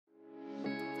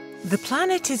The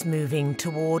planet is moving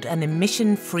toward an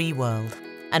emission-free world,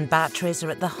 and batteries are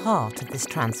at the heart of this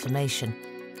transformation.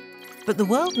 But the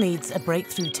world needs a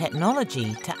breakthrough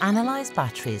technology to analyze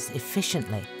batteries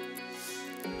efficiently.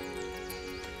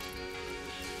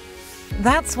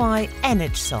 That's why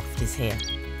Energsoft is here.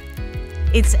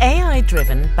 Its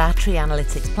AI-driven battery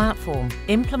analytics platform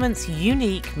implements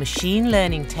unique machine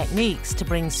learning techniques to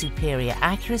bring superior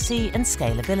accuracy and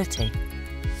scalability.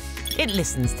 It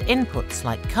listens to inputs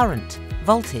like current,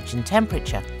 voltage and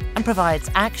temperature and provides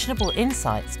actionable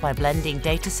insights by blending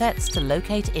datasets to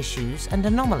locate issues and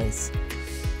anomalies.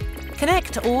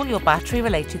 Connect all your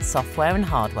battery-related software and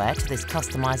hardware to this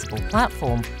customizable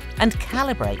platform and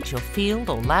calibrate your field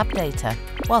or lab data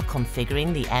while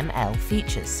configuring the ML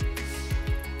features.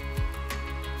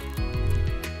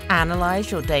 Analyze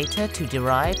your data to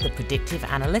derive the predictive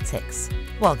analytics,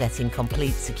 while getting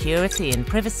complete security and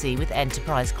privacy with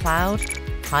enterprise cloud,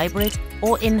 hybrid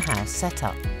or in-house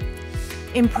setup.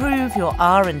 Improve your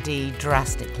R&D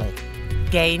drastically,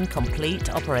 gain complete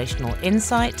operational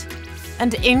insight,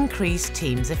 and increase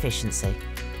teams' efficiency.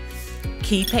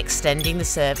 Keep extending the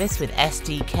service with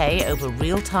SDK over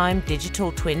real-time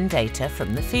digital twin data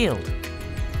from the field.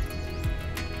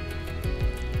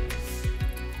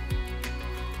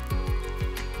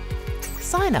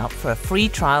 Sign up for a free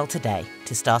trial today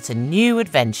to start a new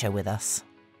adventure with us.